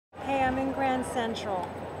I'm in Grand Central,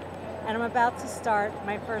 and I'm about to start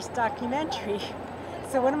my first documentary.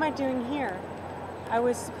 So what am I doing here? I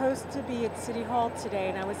was supposed to be at City Hall today,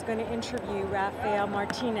 and I was going to interview Rafael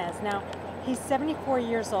Martinez. Now, he's 74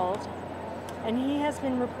 years old, and he has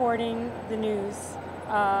been reporting the news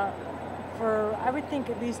for, I would think,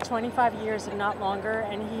 at least 25 years, if not longer,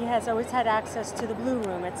 and he has always had access to the Blue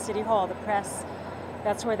Room at City Hall, the press.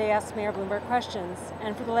 That's where they ask Mayor Bloomberg questions.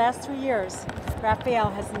 And for the last 3 years, Rafael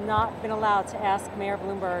has not been allowed to ask Mayor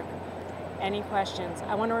Bloomberg any questions.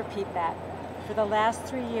 I want to repeat that. For the last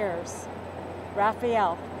 3 years,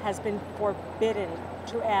 Rafael has been forbidden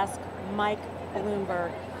to ask Mike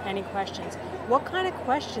Bloomberg any questions. What kind of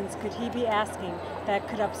questions could he be asking that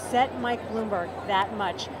could upset Mike Bloomberg that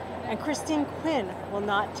much? And Christine Quinn will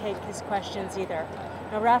not take his questions either.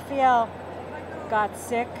 Now, Rafael got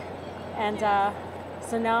sick, and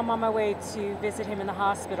so now I'm on my way to visit him in the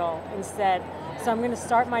hospital instead. So I'm going to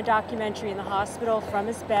start my documentary in the hospital from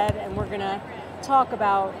his bed, and we're going to talk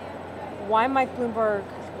about why Mike Bloomberg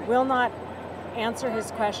will not answer his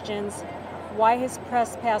questions, why his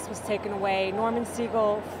press pass was taken away. Norman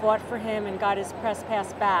Siegel fought for him and got his press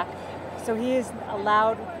pass back. So he is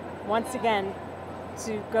allowed, once again,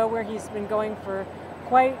 to go where he's been going for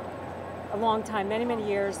quite a long time, many, many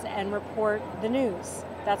years, and report the news.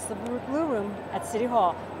 That's the Blue Room at City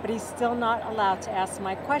Hall. But he's still not allowed to ask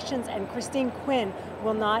Mike questions, and Christine Quinn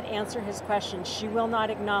will not answer his questions. She will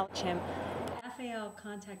not acknowledge him. Rafael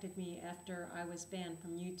contacted me after I was banned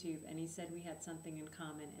from YouTube, and he said we had something in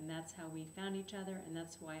common, and that's how we found each other, and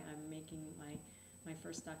that's why I'm making my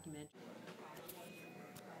first documentary.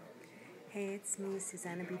 Hey, it's me,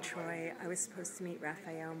 Suzannah B. I was supposed to meet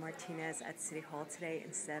Rafael Martinez at City Hall today.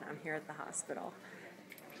 Instead, I'm here at the hospital.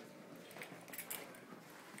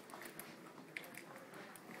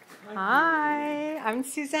 Hi, I'm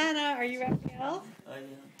Suzannah. Are you Rafael? I am.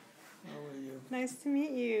 How are you? Nice to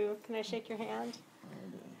meet you. Can I shake your hand?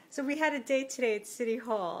 So we had a date today at City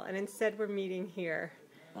Hall, and instead we're meeting here.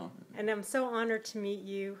 And I'm so honored to meet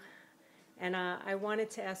you. And I wanted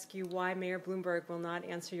to ask you why Mayor Bloomberg will not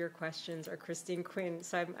answer your questions, or Christine Quinn.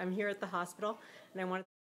 So I'm here at the hospital, and I wanted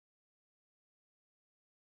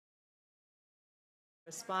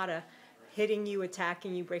to Spada hitting you,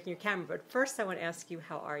 attacking you, breaking your camera. But first I want to ask you,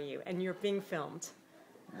 how are you? And you're being filmed.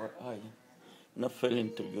 Well, I'm not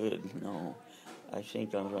feeling too good, no. I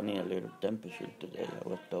think I'm running a little temperature today, I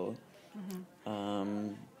was told.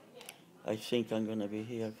 I think I'm going to be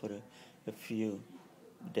here for a few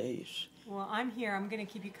days. Well, I'm here. I'm going to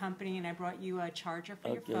keep you company, and I brought you a charger for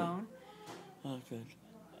your phone. Okay.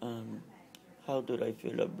 How do I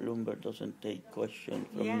feel that Bloomberg doesn't take questions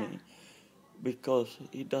from me? Because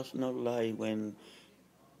he does not like when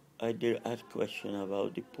I did ask questions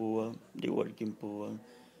about the poor, the working poor,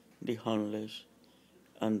 the homeless,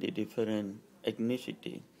 and the different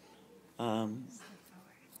ethnicity. I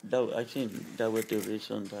think that was the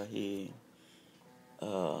reason that he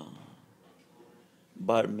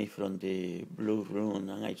barred me from the Blue Room,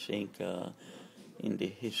 and I think in the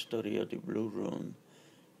history of the Blue Room,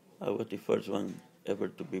 I was the first one ever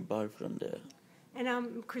to be barred from there.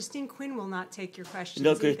 And Christine Quinn will not take your questions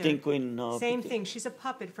No, Christine Quinn, no. Same thing. She's a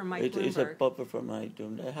puppet from Mike Bloomberg. It's a puppet from Mike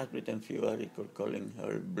Bloomberg. I have written a few articles calling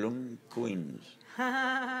her Bloom Queens.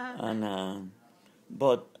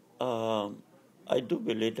 But I do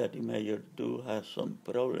believe that the mayor do have some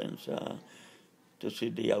problems to see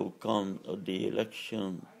the outcome of the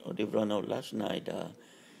election of the runoff last night.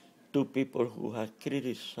 Two people who had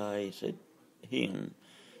criticized him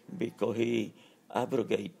because he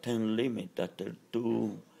abrogated 10 limits after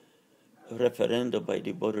 2 referenda by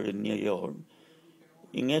the voter in New York.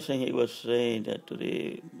 In essence, he was saying that to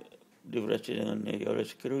the resident of New York,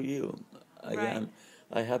 screw you.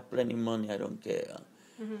 I have plenty of money, I don't care.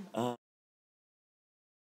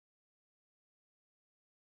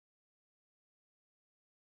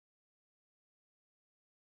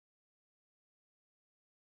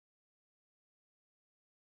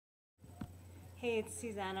 Hey, it's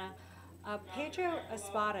Suzannah. Pedro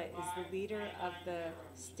Espada is the leader of the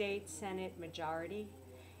state Senate majority,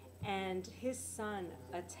 and his son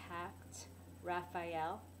attacked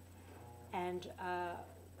Rafael and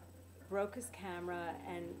broke his camera,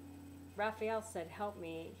 and Rafael said, "Help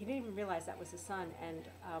me." He didn't even realize that was his son, and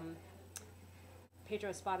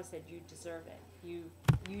Pedro Espada said, "You deserve it. You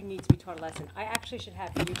need to be taught a lesson." I actually should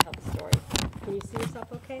have you tell the story. Can you see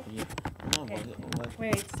yourself okay? Yeah. No, okay. What?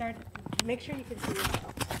 Wait, make sure you can see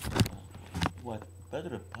yourself. What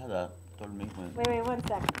Pedro Espada told me when... Wait, 1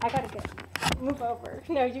 second. I gotta move over.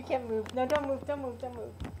 No, you can't move. No, don't move.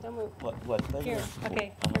 What Pedro, here,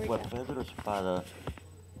 okay, here we what go. Pedro Espada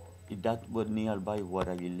that was nearby where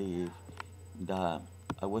I live, that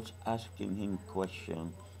I was asking him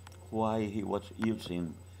question why he was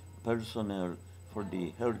using personnel for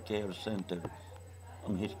the healthcare center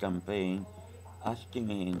on his campaign, asking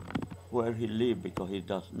him where he lived because he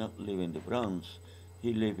does not live in the Bronx.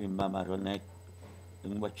 He lived in Mamaroneck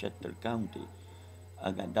in Westchester County.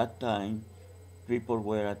 And at that time, people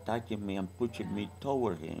were attacking me and pushing me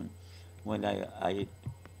toward him. When I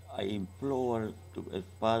implored to his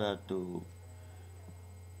father to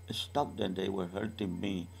stop them, they were hurting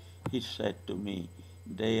me. He said to me,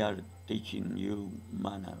 they are teaching you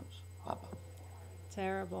manners, Papa.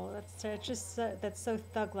 Terrible. It's just that's so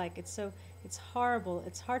thug-like. It's horrible.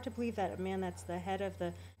 It's hard to believe that a man that's the head of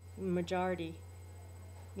the majority,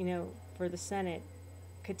 for the Senate,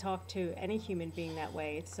 could talk to any human being that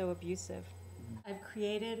way. It's so abusive. I've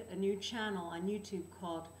created a new channel on YouTube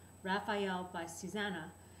called Rafael by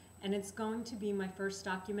Suzannah, and it's going to be my first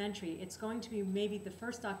documentary. It's going to be maybe the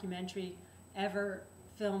first documentary ever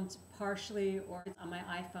filmed partially or on my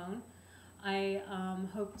iPhone. I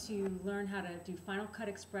hope to learn how to do Final Cut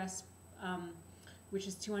Express, which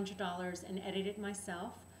is $200, and edit it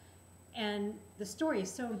myself. And the story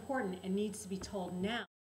is so important and needs to be told now.